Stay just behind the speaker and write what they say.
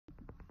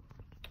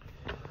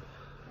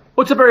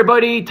What's up,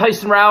 everybody?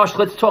 Tyson Roush.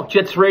 Let's talk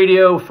Jets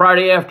radio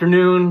Friday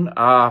afternoon.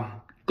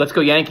 Let's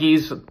go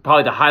Yankees.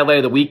 Probably the highlight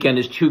of the weekend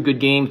is two good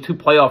games, two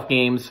playoff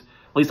games.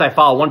 At least I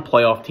follow one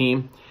playoff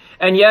team.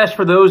 And yes,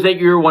 for those that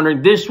you're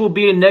wondering, this will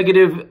be a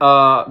negative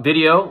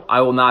video.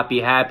 I will not be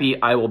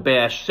happy. I will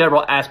bash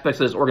several aspects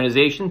of this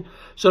organization.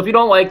 So if you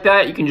don't like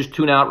that, you can just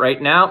tune out right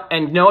now.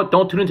 And you know what?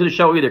 Don't tune into the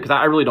show either, because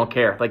I really don't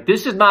care. Like,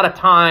 this is not a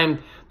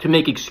time to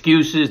make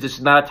excuses. This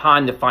is not a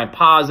time to find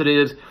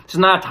positives. This is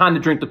not a time to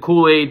drink the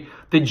Kool-Aid.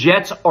 The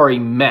Jets are a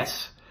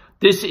mess.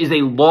 This is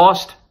a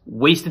lost,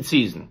 wasted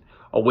season.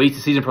 A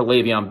wasted season for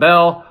Le'Veon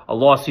Bell, a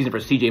lost season for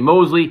C.J.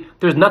 Mosley.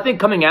 There's nothing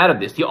coming out of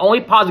this. The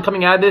only positive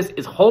coming out of this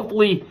is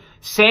hopefully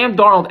Sam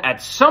Darnold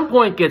at some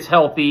point gets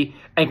healthy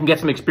and can get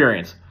some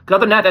experience. Because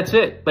other than that, that's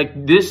it.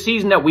 Like, this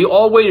season that we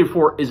all waited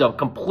for is a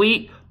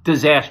complete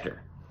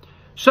disaster.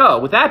 So,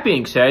 with that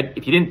being said,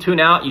 if you didn't tune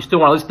out, you still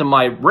want to listen to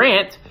my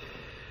rant,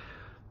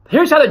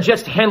 here's how the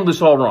Jets handled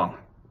this all wrong.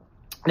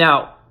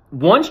 Now,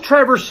 once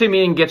Trevor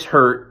Siemian gets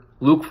hurt,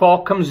 Luke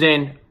Falk comes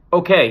in.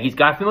 Okay, he's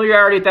got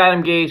familiarity with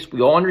Adam Gase.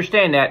 We all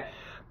understand that.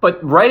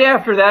 But right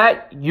after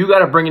that, you got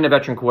to bring in a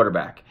veteran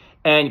quarterback.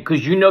 And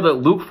because you know that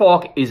Luke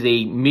Falk is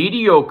a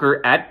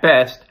mediocre, at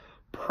best,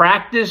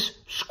 practice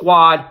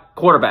squad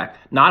quarterback.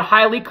 Not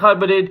highly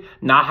coveted,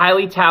 not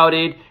highly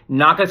touted,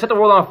 not going to set the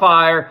world on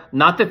fire,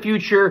 not the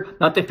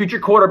future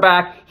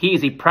quarterback. He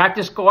is a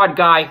practice squad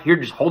guy here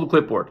to just hold the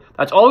clipboard.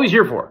 That's all he's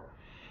here for.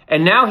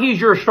 And now he's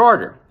your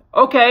starter.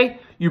 Okay,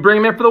 you bring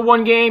him in for the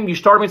one game, you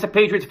start him against the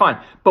Patriots, fine.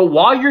 But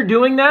while you're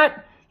doing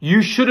that,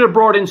 you should have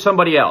brought in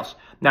somebody else.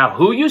 Now,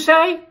 who you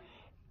say?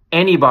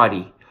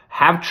 Anybody.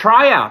 Have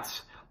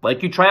tryouts.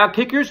 Like you try out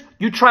kickers,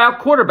 you try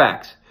out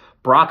quarterbacks.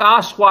 Brock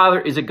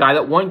Osweiler is a guy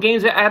that won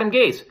games at Adam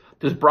Gase.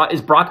 Is Brock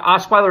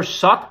Osweiler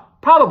suck?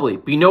 Probably.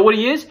 But you know what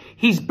he is?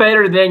 He's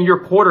better than your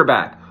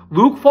quarterback.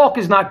 Luke Falk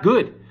is not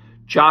good.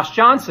 Josh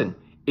Johnson,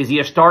 is he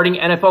a starting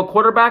NFL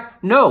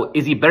quarterback? No.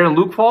 Is he better than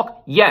Luke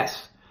Falk?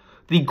 Yes.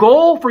 The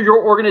goal for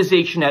your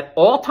organization at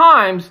all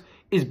times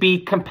is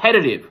be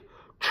competitive.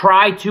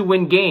 Try to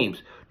win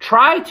games.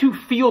 Try to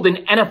field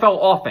an NFL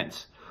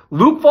offense.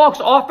 Luke Falk's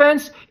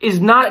offense is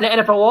not an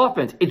NFL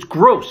offense. It's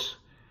gross.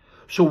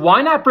 So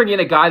why not bring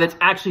in a guy that's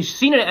actually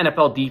seen an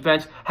NFL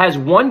defense, has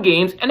won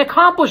games, and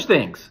accomplished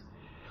things?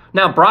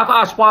 Now, Brock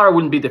Osweiler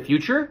wouldn't be the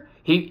future.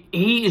 He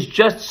is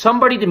just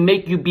somebody to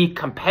make you be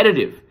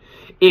competitive.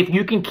 If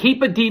you can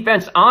keep a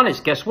defense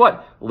honest, guess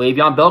what?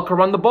 Le'Veon Bell can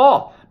run the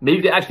ball. Maybe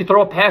you can actually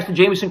throw a pass to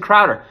Jamison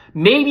Crowder.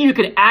 Maybe you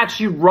can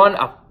actually run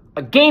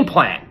a game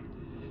plan.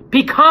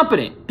 Be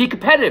competent. Be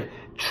competitive.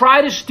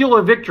 Try to steal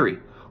a victory.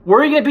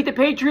 Were you going to beat the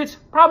Patriots?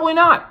 Probably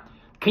not.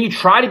 Can you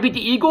try to beat the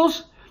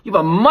Eagles? You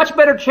have a much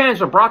better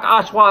chance of Brock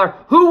Osweiler,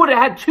 who would have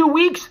had 2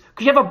 weeks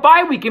because you have a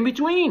bye week in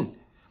between.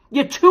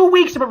 You have 2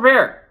 weeks to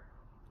prepare.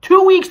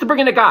 2 weeks to bring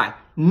in a guy.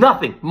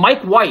 Nothing.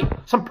 Mike White,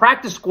 some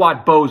practice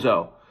squad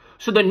bozo.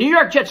 So the New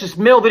York Jets just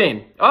mailed it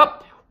in.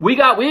 We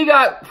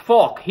got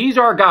Falk. He's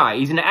our guy.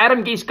 He's an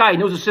Adam Gase guy. He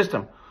knows the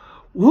system.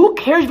 Who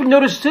cares if you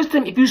know the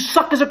system if you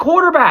suck as a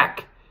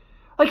quarterback?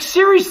 Like,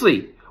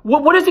 seriously.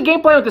 What is the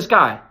game plan with this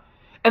guy?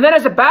 And then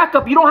as a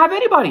backup, you don't have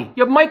anybody.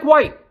 You have Mike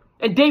White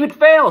and David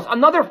Fales.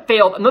 Another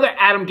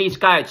Adam Gase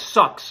guy that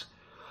sucks.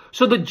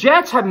 So the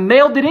Jets have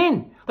mailed it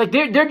in. Like,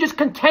 they're just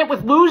content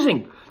with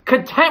losing.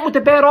 Content with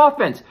the bad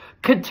offense.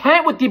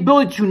 Content with the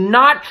ability to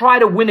not try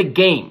to win a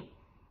game.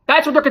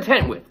 That's what they're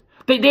content with.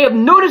 They have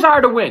no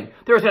desire to win.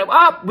 They're saying,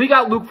 we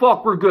got Luke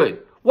Falk, we're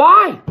good.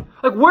 Why?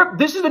 Like,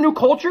 this is the new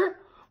culture?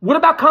 What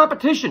about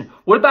competition?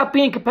 What about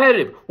being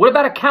competitive? What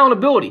about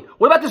accountability?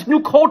 What about this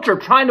new culture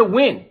of trying to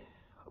win?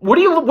 What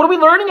are we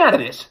learning out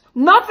of this?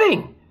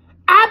 Nothing.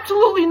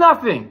 Absolutely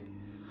nothing.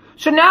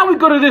 So now we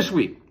go to this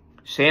week.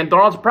 Sam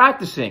Darnold's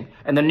practicing,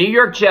 and the New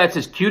York Jets,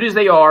 as cute as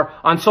they are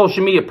on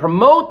social media,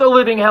 promote the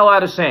living hell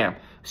out of Sam.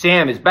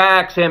 Sam is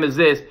back, Sam is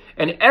this.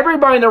 And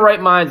everybody in their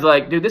right mind's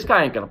like, dude, this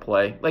guy ain't going to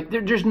play. Like,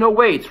 there's no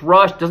way. It's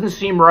rushed. Doesn't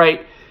seem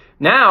right.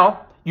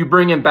 Now, you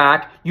bring him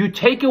back. You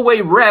take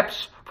away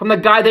reps from the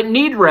guy that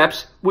need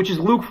reps, which is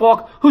Luke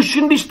Falk, who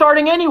shouldn't be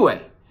starting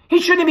anyway. He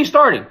shouldn't be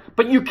starting.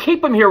 But you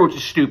keep him here, which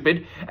is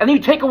stupid. And then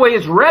you take away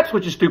his reps,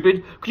 which is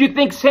stupid, because you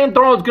think Sam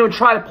Darnold's going to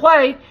try to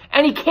play,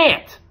 and he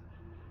can't.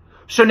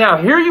 So now,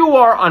 here you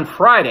are on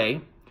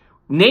Friday,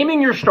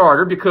 naming your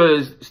starter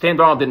because Sam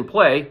Darnold didn't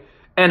play.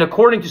 And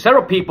according to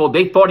several people,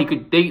 they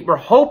were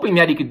hoping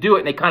that he could do it,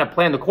 and they kind of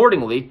planned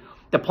accordingly.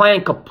 The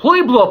plan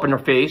completely blew up in their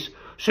face.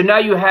 So now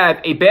you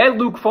have a bad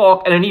Luke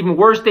Falk and an even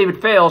worse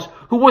David Fales,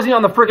 who wasn't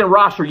on the friggin'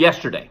 roster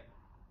yesterday.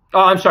 Oh,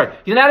 I'm sorry.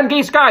 He's an Adam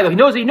Gase guy, though. He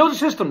knows the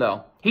system,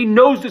 though. He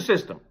knows the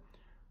system.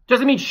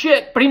 Doesn't mean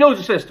shit, but he knows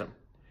the system.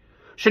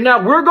 So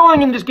now we're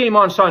going in this game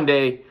on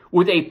Sunday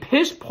with a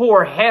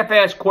piss-poor,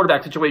 half-ass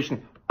quarterback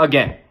situation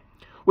again,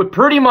 with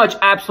pretty much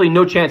absolutely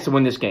no chance to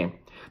win this game.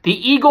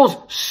 The Eagles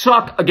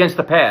suck against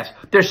the pass.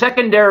 Their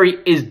secondary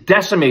is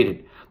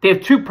decimated. They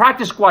have 2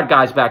 practice squad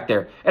guys back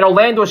there. And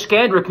Orlando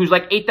Scandrick, who's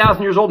like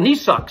 8,000 years old, and he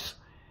sucks.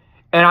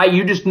 And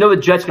you just know the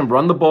Jets can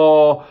run the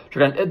ball.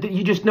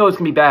 You just know it's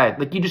going to be bad.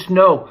 Like, you just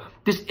know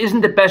this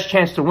isn't the best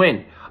chance to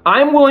win.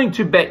 I'm willing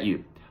to bet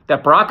you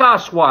that Brock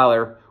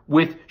Osweiler,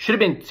 with should have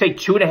been, say,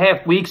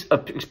 2.5 weeks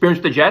of experience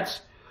with the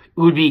Jets,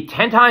 would be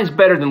 10 times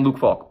better than Luke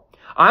Falk.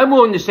 I'm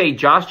willing to say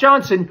Josh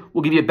Johnson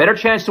will give you a better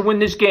chance to win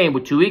this game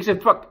with 2 weeks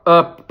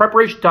of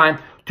preparation time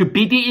to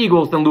beat the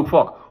Eagles than Luke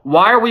Falk.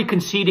 Why are we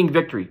conceding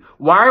victory?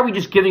 Why are we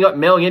just giving up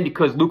mail-in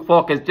because Luke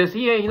Falk is just,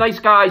 he's a nice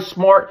guy,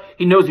 smart,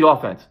 he knows the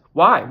offense?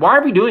 Why? Why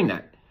are we doing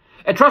that?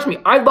 And trust me,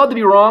 I'd love to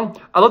be wrong.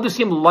 I'd love to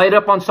see him light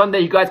up on Sunday.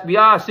 You guys be,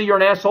 see, you're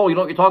an asshole. You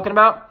know what you're talking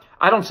about?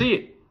 I don't see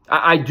it.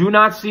 I do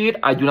not see it.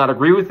 I do not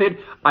agree with it.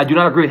 I do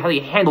not agree with how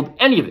he handled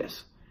any of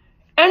this.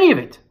 Any of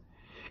it.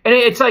 And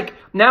it's like,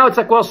 now it's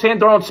like, well, Sam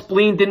Darnold's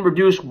spleen didn't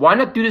reduce. Why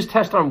not do this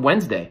test on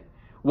Wednesday?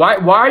 Why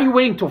are you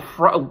waiting till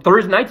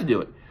Thursday night to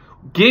do it?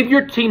 Give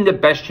your team the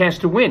best chance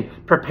to win.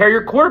 Prepare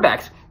your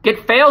quarterbacks.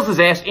 Get Fails'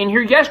 ass in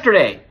here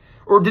yesterday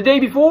or the day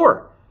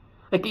before.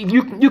 Like,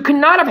 you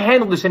cannot have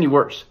handled this any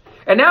worse.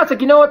 And now it's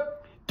like, you know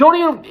what? Don't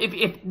even,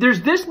 if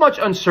there's this much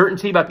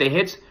uncertainty about the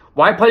hits,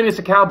 why play against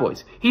the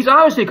Cowboys? He's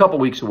obviously a couple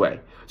weeks away.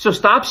 So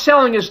stop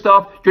selling his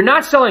stuff. You're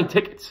not selling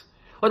tickets.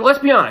 Like, let's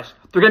be honest.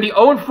 They're going to be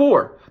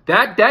 0-4.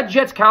 That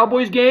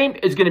Jets-Cowboys game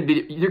is going to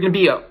be, you're going to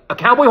be a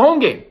Cowboy home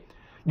game.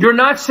 You're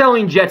not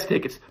selling Jets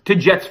tickets to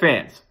Jets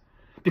fans.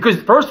 Because,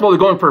 first of all, they're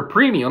going for a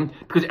premium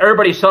because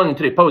everybody's selling them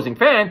to the opposing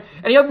fan,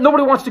 and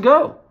nobody wants to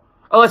go.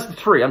 Unless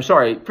it's free. I'm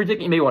sorry. Free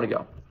ticket, you may want to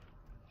go.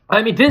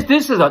 I mean,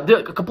 this is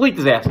a complete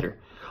disaster.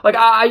 Like,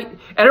 and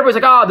everybody's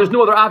like, oh, there's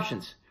no other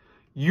options.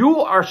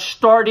 You are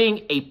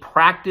starting a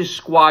practice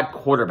squad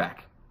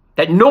quarterback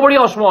that nobody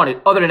else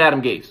wanted other than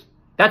Adam Gase.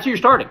 That's who you're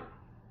starting.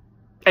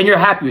 And you're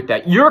happy with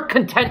that. You're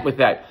content with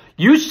that.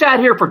 You sat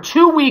here for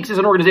 2 weeks as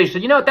an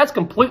organization. You know what? That's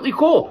completely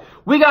cool.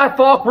 We got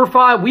Falk. We're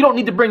fine. We don't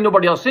need to bring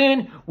nobody else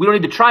in. We don't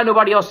need to try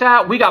nobody else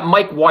out. We got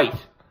Mike White.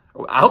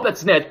 I hope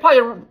that's Ned. It's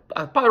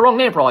probably the wrong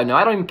name for all I know.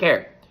 I don't even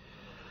care.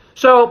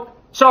 So,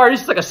 sorry,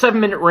 this is like a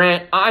 7-minute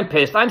rant. I'm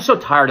pissed. I'm so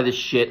tired of this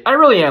shit. I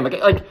really am.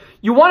 Like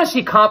you want to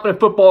see competent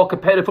football,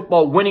 competitive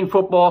football, winning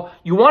football.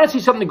 You want to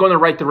see something go in the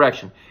right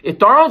direction. If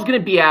Darnold's going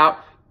to be out,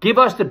 give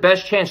us the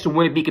best chance to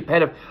win and be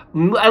competitive.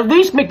 At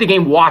least make the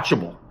game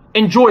watchable,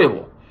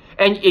 enjoyable.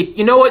 And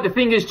you know what the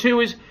thing is,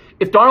 too, is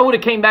if Darnold would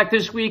have came back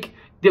this week,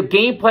 the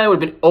game plan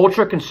would have been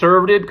ultra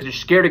conservative because they're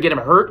scared to get him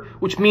hurt,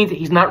 which means that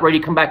he's not ready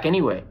to come back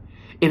anyway.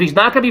 If he's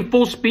not going to be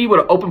full speed with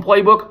an open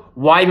playbook,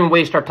 why even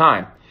waste our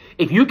time?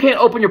 If you can't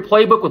open your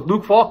playbook with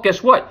Luke Falk,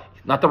 guess what?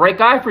 He's not the right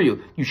guy for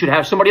you. You should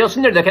have somebody else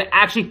in there that can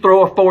actually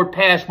throw a forward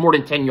pass more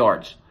than 10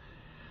 yards.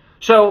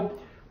 So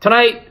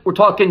tonight, we're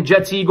talking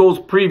Jets-Eagles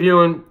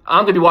previewing.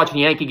 I'm going to be watching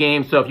the Yankee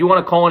game, so if you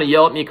want to call in and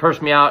yell at me, curse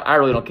me out, I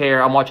really don't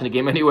care. I'm watching the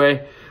game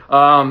anyway.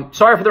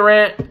 Sorry for the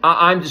rant.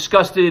 I'm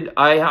disgusted.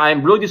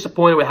 I'm really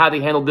disappointed with how they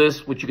handled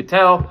this, which you could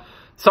tell.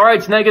 Sorry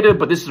it's negative,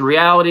 but this is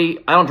reality.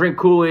 I don't drink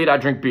Kool-Aid. I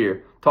drink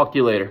beer. Talk to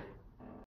you later.